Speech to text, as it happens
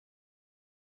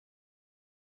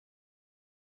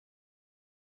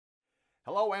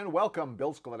Hello and welcome.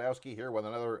 Bill Sklodowski here with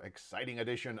another exciting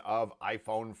edition of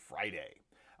iPhone Friday.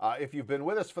 If you've been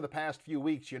with us for the past few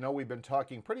weeks, you know we've been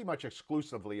talking pretty much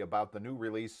exclusively about the new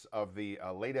release of the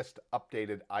latest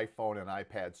updated iPhone and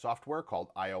iPad software called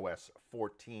iOS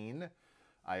 14.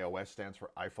 iOS stands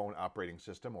for iPhone operating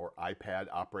system or iPad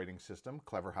operating system.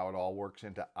 Clever how it all works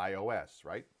into iOS,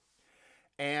 right?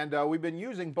 And we've been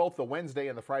using both the Wednesday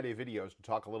and the Friday videos to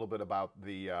talk a little bit about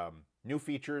the new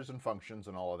features and functions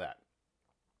and all of that.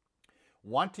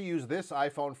 Want to use this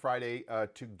iPhone Friday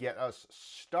to get us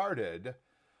started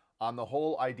on the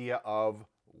whole idea of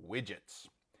widgets.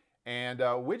 And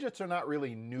widgets are not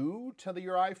really new to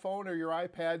your iPhone or your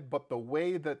iPad, but the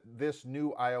way that this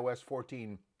new iOS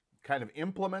 14 kind of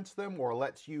implements them or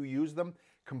lets you use them,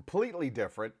 completely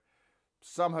different.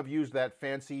 Some have used that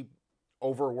fancy,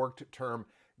 overworked term,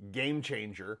 game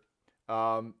changer.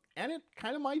 And it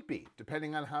kind of might be,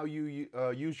 depending on how you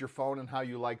use your phone and how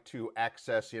you like to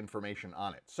access information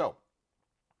on it. So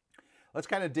let's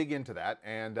kind of dig into that.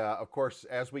 And of course,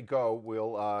 as we go,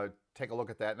 we'll take a look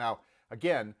at that. Now,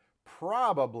 again,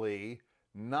 probably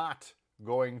not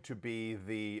going to be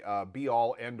the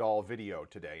be-all, end-all video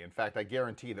today. In fact, I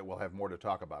guarantee that we'll have more to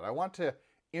talk about. I want to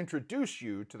introduce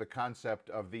you to the concept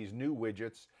of these new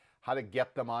widgets, how to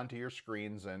get them onto your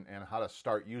screens, and how to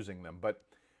start using them. But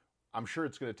I'm sure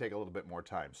it's going to take a little bit more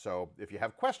time. So if you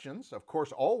have questions, of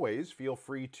course, always feel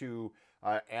free to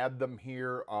add them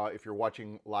here if you're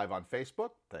watching live on Facebook.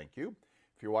 Thank you.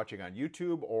 If you're watching on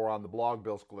YouTube or on the blog,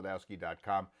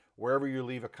 billsklodowski.com, wherever you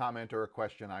leave a comment or a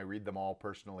question, I read them all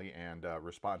personally and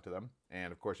respond to them.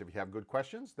 And of course, if you have good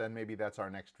questions, then maybe that's our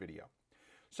next video.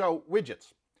 So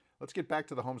widgets. Let's get back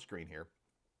to the home screen here.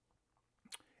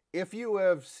 If you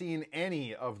have seen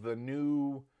any of the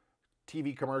new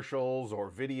TV commercials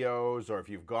or videos, or if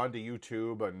you've gone to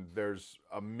YouTube and there's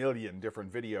a million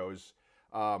different videos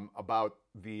about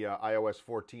the iOS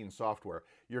 14 software,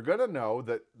 you're going to know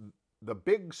that the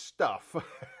big stuff,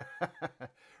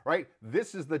 right?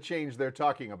 This is the change they're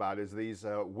talking about, is these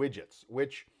widgets,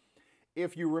 which,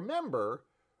 if you remember,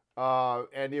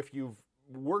 and if you've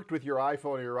worked with your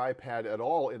iPhone or your iPad at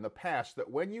all in the past, that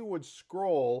when you would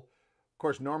scroll, of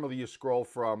course, normally you scroll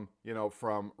from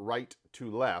right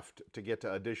to left to get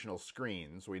to additional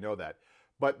screens. We know that.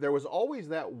 But there was always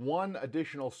that one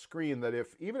additional screen that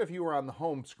even if you were on the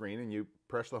home screen and you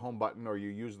press the home button or you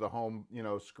use the home,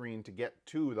 screen to get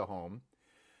to the home,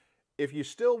 if you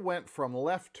still went from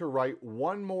left to right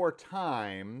one more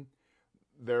time,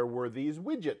 there were these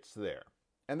widgets there.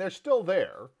 And they're still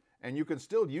there, and you can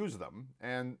still use them,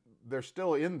 and they're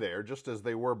still in there just as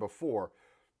they were before.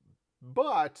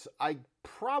 But I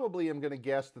probably am going to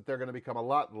guess that they're going to become a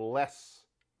lot less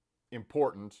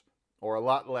important or a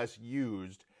lot less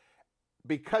used,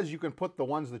 because you can put the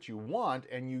ones that you want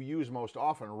and you use most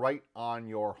often right on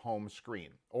your home screen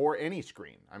or any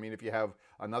screen. I mean, if you have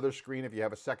another screen, if you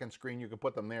have a second screen, you can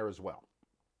put them there as well.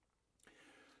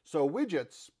 So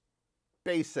widgets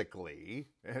basically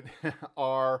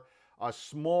are a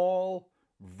small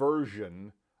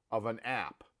version of an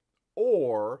app,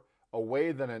 or a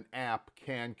way that an app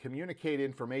can communicate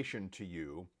information to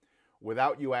you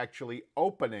without you actually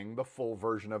opening the full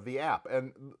version of the app.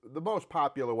 And the most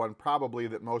popular one, probably,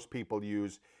 that most people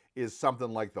use is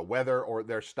something like the weather or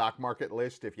their stock market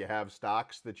list. If you have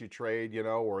stocks that you trade,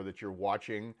 or that you're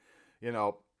watching,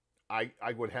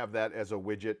 I would have that as a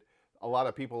widget. A lot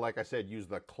of people, like I said, use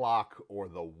the clock or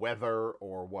the weather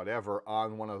or whatever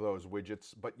on one of those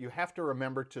widgets, but you have to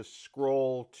remember to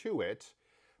scroll to it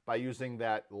by using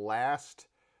that last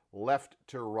left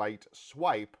to right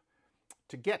swipe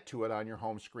to get to it on your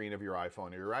home screen of your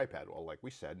iPhone or your iPad. Well, like we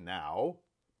said, now,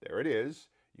 there it is.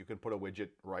 You can put a widget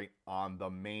right on the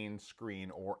main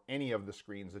screen or any of the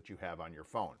screens that you have on your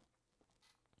phone.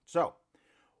 So,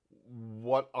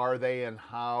 what are they, and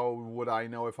how would I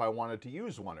know if I wanted to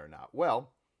use one or not?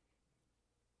 Well,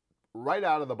 right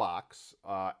out of the box,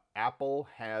 Apple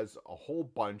has a whole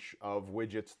bunch of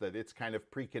widgets that it's kind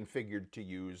of pre-configured to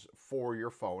use for your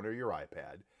phone or your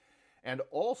iPad. And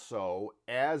also,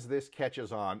 as this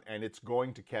catches on, and it's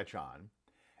going to catch on,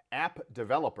 app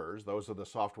developers, those are the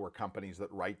software companies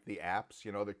that write the apps,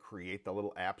 that create the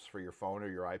little apps for your phone or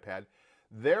your iPad,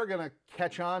 they're going to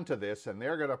catch on to this, and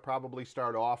they're going to probably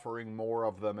start offering more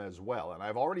of them as well. And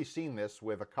I've already seen this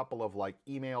with a couple of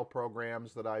email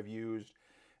programs that I've used,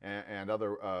 and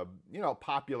other,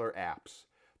 popular apps,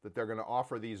 that they're going to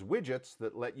offer these widgets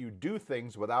that let you do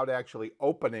things without actually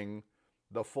opening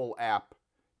the full app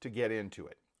to get into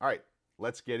it. All right,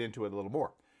 let's get into it a little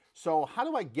more. So how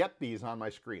do I get these on my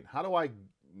screen? How do I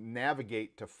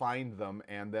navigate to find them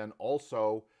and then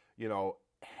also,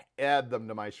 add them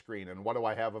to my screen, and what do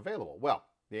I have available? Well,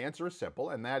 the answer is simple,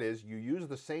 and that is you use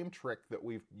the same trick that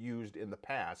we've used in the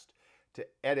past to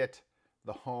edit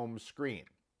the home screen.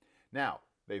 Now,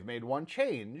 they've made one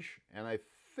change, and I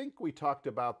think we talked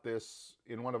about this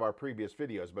in one of our previous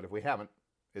videos, but if we haven't,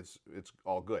 it's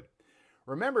all good.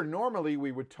 Remember, normally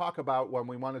we would talk about when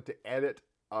we wanted to edit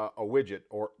a widget,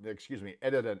 or excuse me,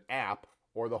 edit an app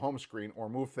or the home screen or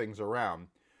move things around.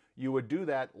 You would do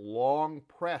that long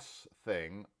press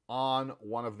thing on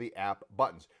one of the app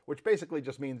buttons, which basically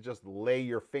just means just lay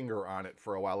your finger on it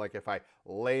for a while. Like if I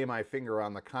lay my finger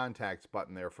on the contacts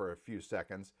button there for a few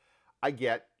seconds, I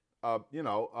get a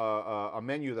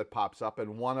menu that pops up,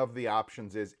 and one of the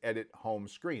options is edit home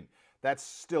screen. That's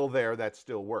still there, that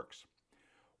still works.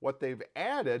 What they've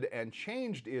added and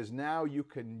changed is now you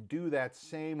can do that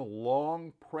same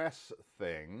long press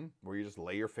thing where you just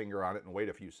lay your finger on it and wait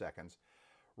a few seconds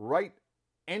right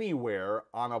anywhere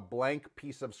on a blank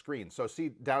piece of screen. So see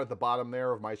down at the bottom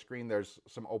there of my screen, there's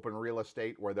some open real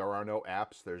estate where there are no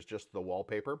apps, there's just the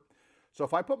wallpaper. So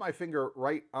if I put my finger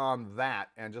right on that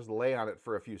and just lay on it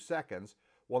for a few seconds,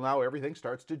 well, now everything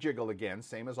starts to jiggle again,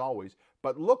 same as always.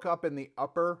 But look up in the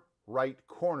upper right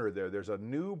corner there, there's a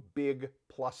new big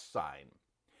plus sign.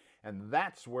 And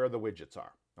that's where the widgets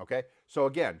are, okay? So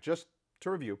again, just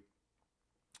to review,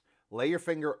 lay your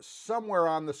finger somewhere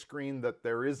on the screen that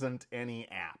there isn't any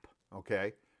app,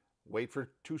 okay? Wait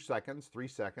for 2 seconds, 3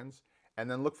 seconds, and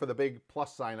then look for the big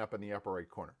plus sign up in the upper right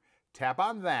corner. Tap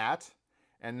on that,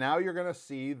 and now you're going to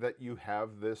see that you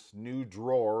have this new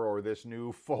drawer or this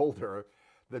new folder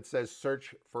that says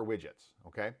search for widgets,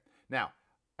 okay? Now,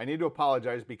 I need to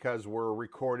apologize because we're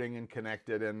recording and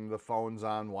connected and the phone's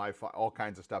on Wi-Fi, all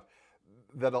kinds of stuff.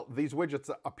 These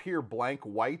widgets appear blank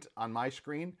white on my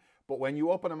screen, but when you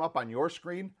open them up on your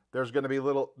screen, there's going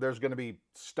to be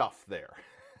stuff there.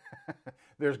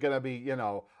 There's going to be,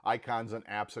 icons and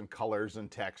apps and colors and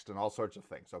text and all sorts of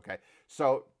things, okay?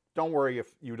 So don't worry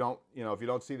if you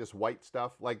don't see this white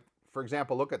stuff. Like, for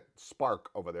example, look at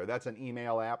Spark over there. That's an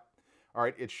email app. All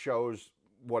right, it shows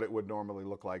what it would normally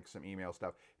look like, some email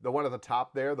stuff. The one at the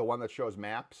top there, the one that shows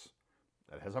maps,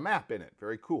 that has a map in it.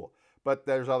 Very cool. But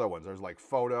there's other ones. There's like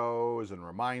photos and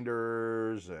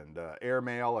reminders and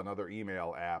Airmail, another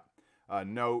email app,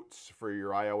 notes for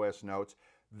your iOS notes.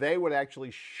 They would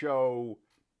actually show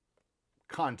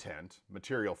content,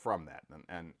 material from that.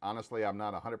 And honestly, I'm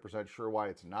not 100% sure why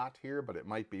it's not here, but it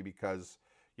might be because,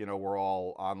 we're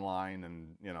all online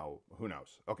and, who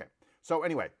knows. Okay. So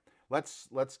anyway, let's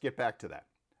get back to that.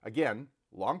 Again,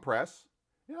 long press.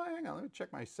 Hang on, let me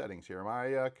check my settings here. Am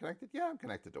I connected? Yeah, I'm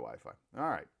connected to Wi-Fi. All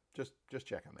right, just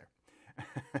checking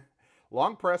there.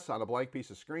 Long press on a blank piece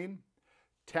of screen.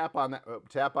 Tap on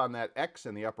that X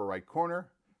in the upper right corner.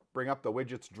 Bring up the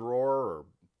widgets drawer or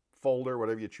folder,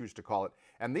 whatever you choose to call it.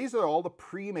 And these are all the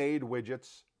pre-made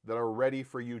widgets that are ready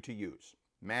for you to use.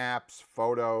 Maps,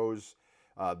 photos,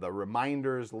 the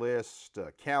reminders list,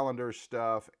 calendar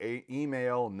stuff,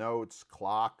 email, notes,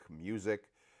 clock, music,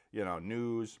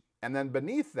 news. And then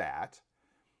beneath that,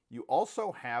 you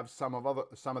also have some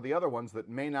of the other ones that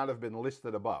may not have been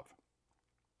listed above.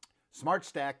 Smart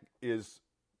Stack is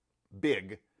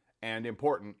big and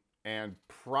important and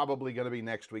probably going to be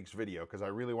next week's video because I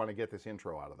really want to get this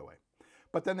intro out of the way.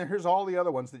 But then here's all the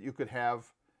other ones that you could have,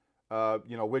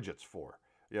 widgets for.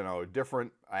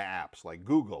 Different apps like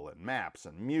Google and Maps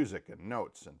and music and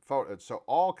notes and photos. So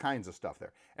all kinds of stuff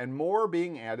there. And more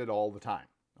being added all the time.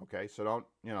 Okay, so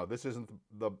don't, this isn't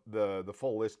the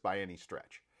full list by any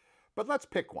stretch. But let's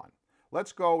pick one.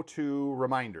 Let's go to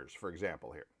reminders, for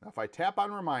example, here. Now, if I tap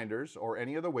on reminders or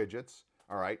any of the widgets,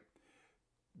 all right,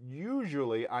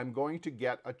 usually I'm going to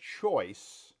get a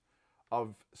choice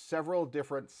of several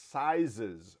different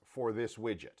sizes for this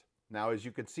widget. Now, as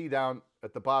you can see down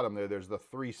at the bottom there, there's the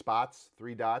 3 spots,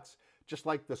 3 dots, just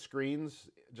like the screens,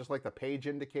 just like the page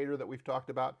indicator that we've talked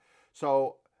about.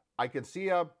 So I can see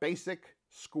a basic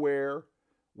square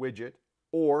widget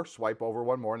or swipe over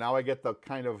one more. Now I get the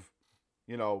kind of,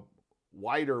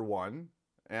 wider one,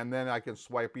 and then I can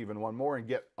swipe even one more and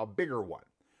get a bigger one.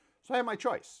 So I have my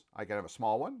choice. I can have a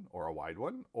small one or a wide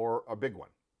one or a big one,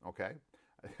 okay?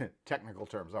 Technical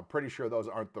terms. I'm pretty sure those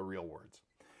aren't the real words.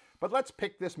 But let's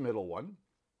pick this middle one.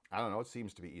 I don't know, it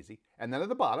seems to be easy. And then at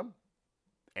the bottom,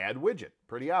 add widget.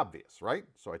 Pretty obvious, right?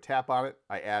 So I tap on it,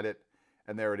 I add it,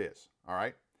 and there it is, all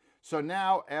right? So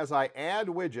now as I add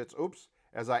widgets,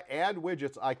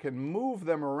 I can move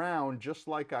them around just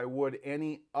like I would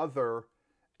any other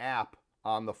app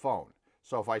on the phone.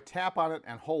 So if I tap on it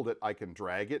and hold it, I can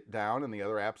drag it down and the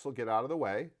other apps will get out of the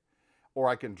way. Or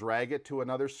I can drag it to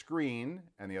another screen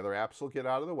and the other apps will get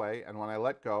out of the way. And when I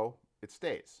let go, it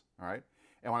stays, all right?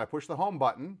 And when I push the home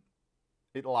button,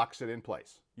 it locks it in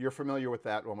place. You're familiar with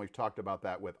that when we've talked about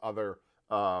that with other,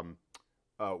 moving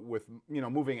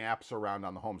apps around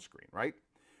on the home screen, right?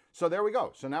 So there we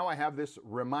go. So now I have this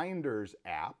Reminders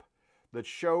app that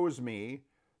shows me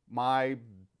my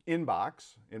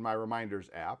inbox in my Reminders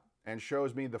app and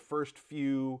shows me the first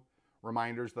few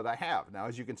reminders that I have. Now,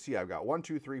 as you can see, I've got 1,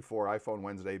 2, 3, 4, iPhone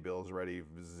Wednesday, bills ready,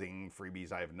 zing,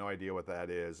 freebies. I have no idea what that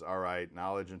is. All right,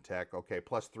 knowledge and tech. Okay,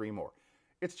 plus 3 more.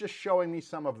 It's just showing me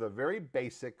some of the very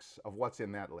basics of what's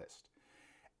in that list.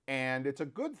 And it's a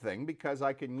good thing because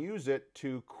I can use it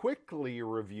to quickly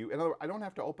review. In other words, I don't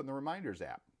have to open the Reminders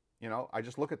app. I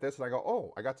just look at this and I go,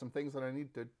 oh, I got some things that I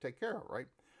need to take care of, right?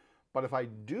 But if I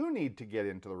do need to get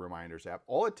into the Reminders app,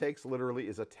 all it takes literally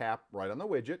is a tap right on the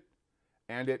widget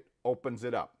and it opens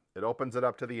it up. It opens it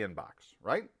up to the inbox,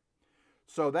 right?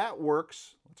 So that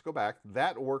works. Let's go back.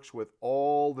 That works with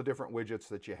all the different widgets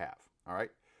that you have, all right?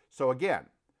 So again,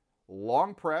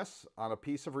 long press on a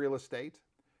piece of real estate,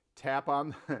 tap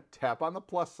on the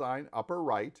plus sign, upper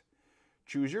right,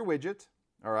 choose your widget,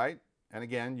 all right? And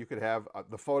again, you could have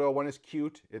the photo one is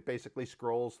cute. It basically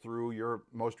scrolls through your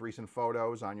most recent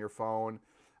photos on your phone.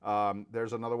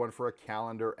 There's another one for a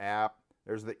calendar app.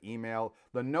 There's the email.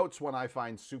 The notes one I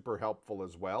find super helpful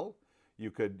as well.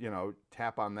 You could,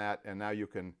 tap on that and now you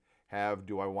can have,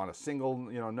 do I want a single,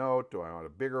 note? Do I want a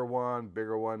bigger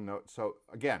one note? So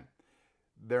again,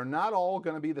 they're not all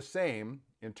going to be the same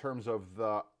in terms of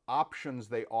the options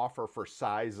they offer for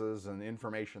sizes and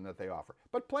information that they offer,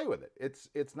 but play with it.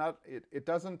 It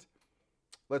doesn't,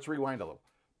 let's rewind a little.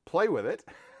 Play with it.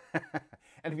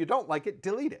 And if you don't like it,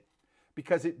 delete it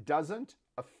because it doesn't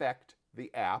affect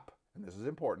the app. And this is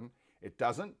important. It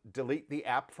doesn't delete the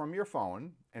app from your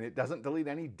phone and it doesn't delete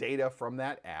any data from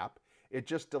that app. It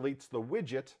just deletes the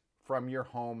widget from your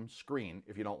home screen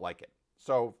if you don't like it.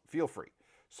 So feel free.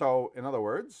 So in other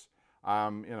words,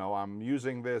 I'm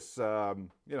using this,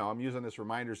 I'm using this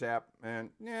Reminders app and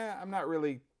I'm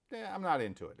not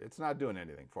into it. It's not doing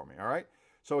anything for me, all right?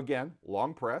 So again,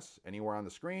 long press anywhere on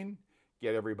the screen,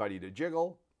 get everybody to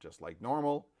jiggle, just like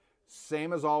normal.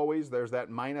 Same as always, there's that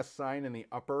minus sign in the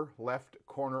upper left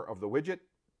corner of the widget.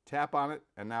 Tap on it,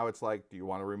 and now it's like, do you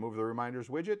want to remove the Reminders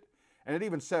widget? And it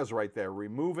even says right there,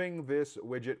 removing this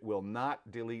widget will not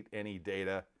delete any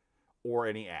data or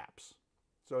any apps.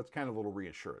 So it's kind of a little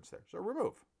reassurance there. So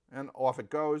remove, and off it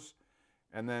goes,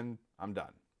 and then I'm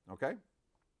done, okay?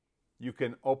 You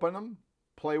can open them,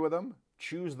 play with them,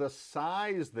 choose the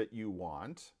size that you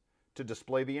want to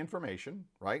display the information,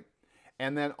 right?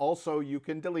 And then also you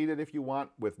can delete it if you want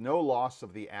with no loss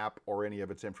of the app or any of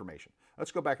its information.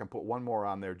 Let's go back and put one more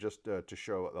on there just to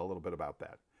show a little bit about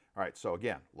that. All right, so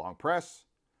again, long press,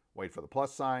 wait for the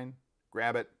plus sign,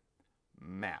 grab it,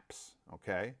 maps,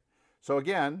 okay? So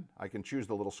again, I can choose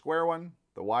the little square one,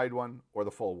 the wide one, or the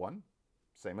full one.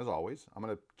 Same as always. I'm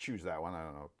going to choose that one. I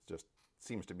don't know. It just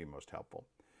seems to be most helpful.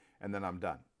 And then I'm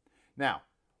done. Now,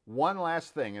 one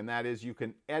last thing, and that is you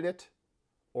can edit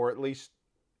or at least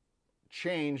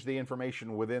change the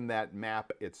information within that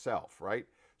map itself, right?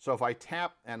 So if I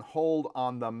tap and hold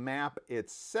on the map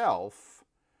itself,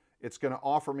 it's going to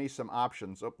offer me some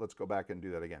options. Oh, let's go back and do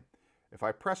that again. If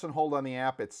I press and hold on the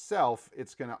app itself,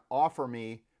 it's going to offer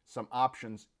me some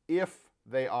options if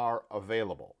they are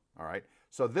available, all right?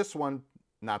 So this one,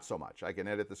 not so much. I can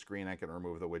edit the screen, I can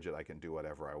remove the widget, I can do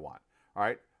whatever I want, all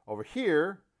right? Over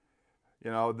here,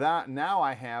 that now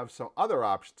I have some other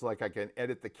options, like I can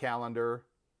edit the calendar,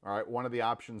 all right? One of the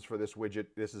options for this widget,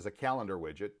 this is a calendar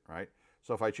widget, right?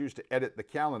 So if I choose to edit the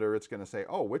calendar, it's going to say,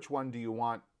 oh, which one do you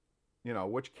want,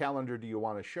 which calendar do you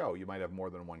want to show? You might have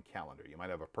more than one calendar. You might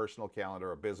have a personal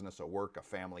calendar, a business, a work, a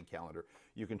family calendar.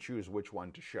 You can choose which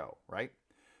one to show, right?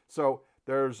 So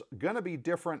there's going to be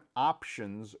different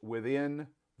options within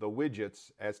the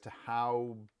widgets as to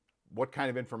what kind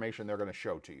of information they're going to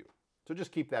show to you. So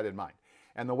just keep that in mind.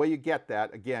 And the way you get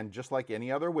that, again, just like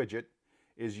any other widget,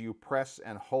 is you press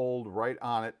and hold right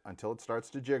on it until it starts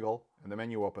to jiggle and the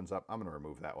menu opens up. I'm going to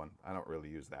remove that one. I don't really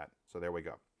use that. So there we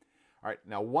go. All right,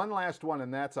 now one last one,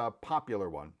 and that's a popular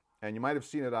one. And you might have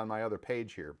seen it on my other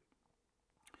page here.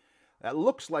 That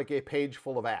looks like a page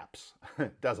full of apps,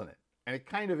 doesn't it? And it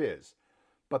kind of is.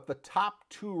 But the top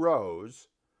 2 rows,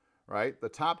 right, the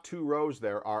top 2 rows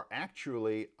there are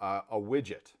actually a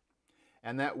widget.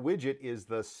 And that widget is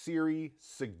the Siri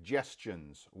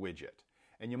Suggestions widget.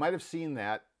 And you might have seen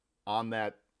that on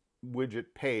that widget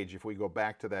page. If we go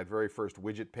back to that very first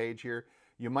widget page here,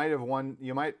 you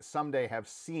might someday have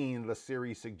seen the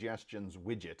Siri Suggestions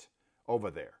widget over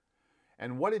there.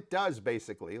 And what it does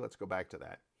basically, let's go back to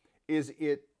that, is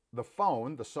the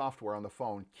phone, the software on the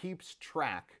phone, keeps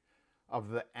track of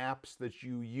the apps that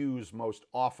you use most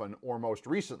often or most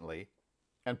recently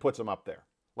and puts them up there.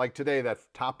 Like today, that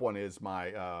top one is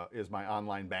my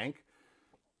online bank.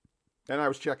 And I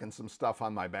was checking some stuff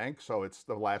on my bank, so it's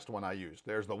the last one I used.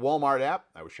 There's the Walmart app.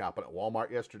 I was shopping at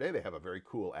Walmart yesterday. They have a very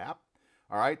cool app.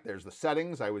 All right, there's the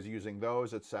settings. I was using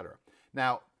those, etc.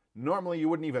 Now, normally you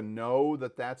wouldn't even know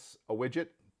that that's a widget,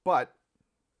 but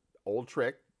old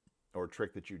trick, or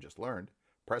trick that you just learned,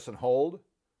 press and hold,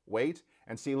 wait,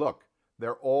 and see, look,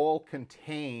 they're all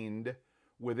contained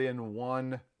within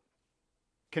one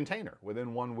container,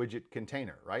 within one widget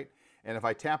container, right? And if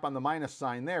I tap on the minus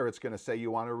sign there, it's going to say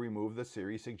you want to remove the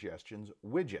Siri Suggestions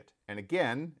widget. And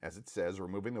again, as it says,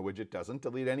 removing the widget doesn't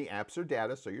delete any apps or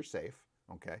data, so you're safe,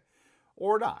 okay?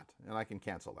 Or not, and I can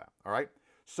cancel that, all right?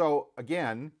 So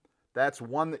again, that's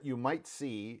one that you might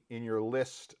see in your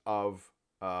list of,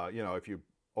 if you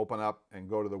open up and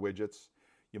go to the widgets,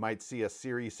 you might see a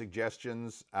Siri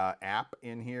Suggestions app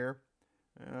in here.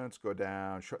 Let's go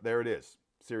down, there it is,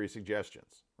 Siri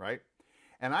Suggestions, right?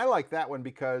 And I like that one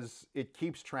because it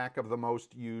keeps track of the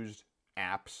most used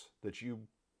apps that you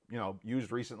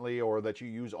used recently or that you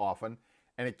use often,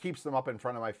 and it keeps them up in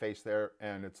front of my face there,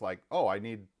 and it's like, oh, I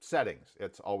need settings.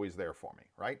 It's always there for me,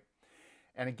 right?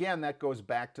 And again, that goes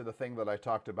back to the thing that I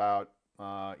talked about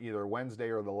either Wednesday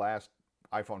or the last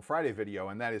iPhone Friday video,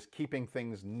 and that is keeping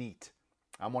things neat.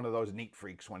 I'm one of those neat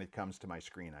freaks when it comes to my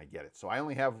screen. I get it. So I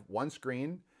only have one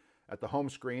screen at the home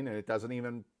screen, and it doesn't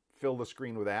even fill the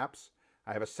screen with apps.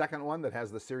 I have a second one that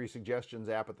has the Siri Suggestions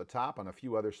app at the top and a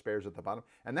few other spares at the bottom.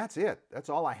 And that's it. That's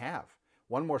all I have.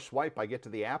 One more swipe, I get to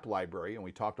the app library, and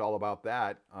we talked all about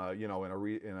that, in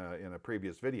a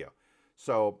previous video.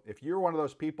 So if you're one of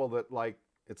those people that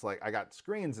it's like I got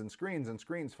screens and screens and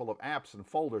screens full of apps and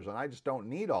folders, and I just don't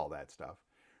need all that stuff.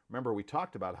 Remember, we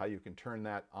talked about how you can turn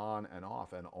that on and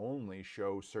off and only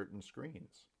show certain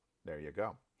screens. There you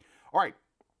go. All right.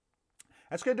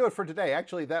 That's going to do it for today.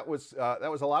 Actually, that was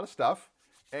a lot of stuff,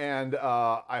 and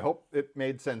I hope it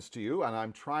made sense to you. And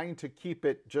I'm trying to keep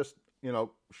it just,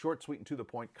 short, sweet, and to the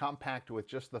point, compact with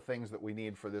just the things that we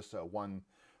need for this one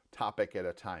topic at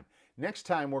a time. Next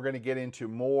time, we're going to get into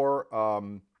more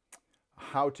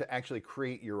how to actually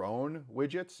create your own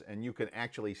widgets, and you can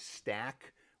actually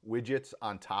stack widgets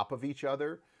on top of each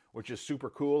other, which is super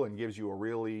cool and gives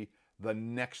you the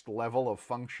next level of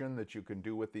function that you can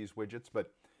do with these widgets.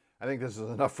 But I think this is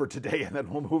enough for today, and then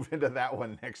we'll move into that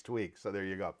one next week. So there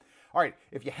you go. All right,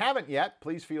 if you haven't yet,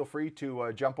 please feel free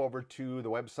to jump over to the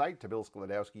website,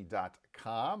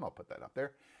 billsklodowski.com. I'll put that up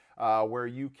there, where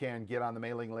you can get on the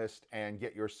mailing list and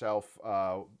get yourself,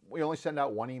 we only send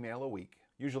out one email a week,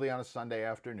 usually on a Sunday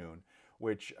afternoon,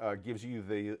 which gives you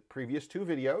the previous 2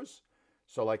 videos.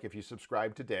 So like if you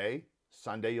subscribe today,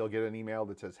 Sunday you'll get an email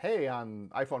that says, hey,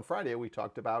 on iPhone Friday, we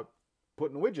talked about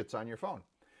putting widgets on your phone.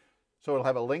 So it'll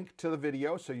have a link to the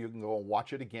video so you can go and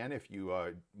watch it again if you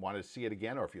want to see it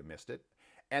again or if you missed it.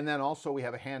 And then also we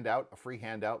have a handout, a free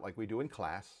handout like we do in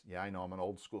class. Yeah, I know I'm an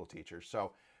old school teacher.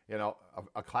 So,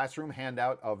 a classroom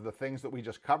handout of the things that we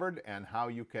just covered and how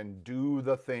you can do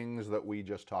the things that we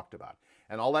just talked about.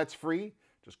 And all that's free.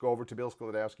 Just go over to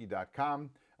billsklodowski.com,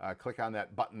 click on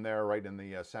that button there right in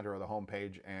the center of the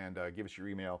homepage, and give us your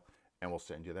email, and we'll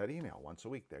send you that email once a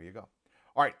week. There you go.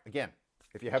 All right, again,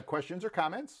 if you have questions or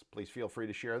comments, please feel free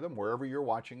to share them wherever you're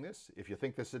watching this. If you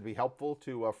think this would be helpful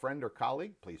to a friend or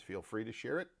colleague, please feel free to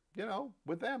share it,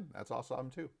 with them. That's awesome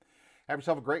too. Have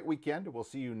yourself a great weekend. We'll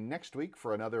see you next week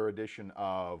for another edition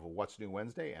of What's New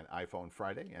Wednesday and iPhone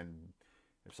Friday. And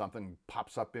if something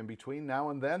pops up in between now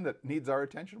and then that needs our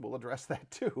attention, we'll address that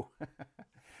too.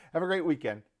 Have a great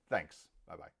weekend. Thanks.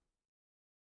 Bye-bye.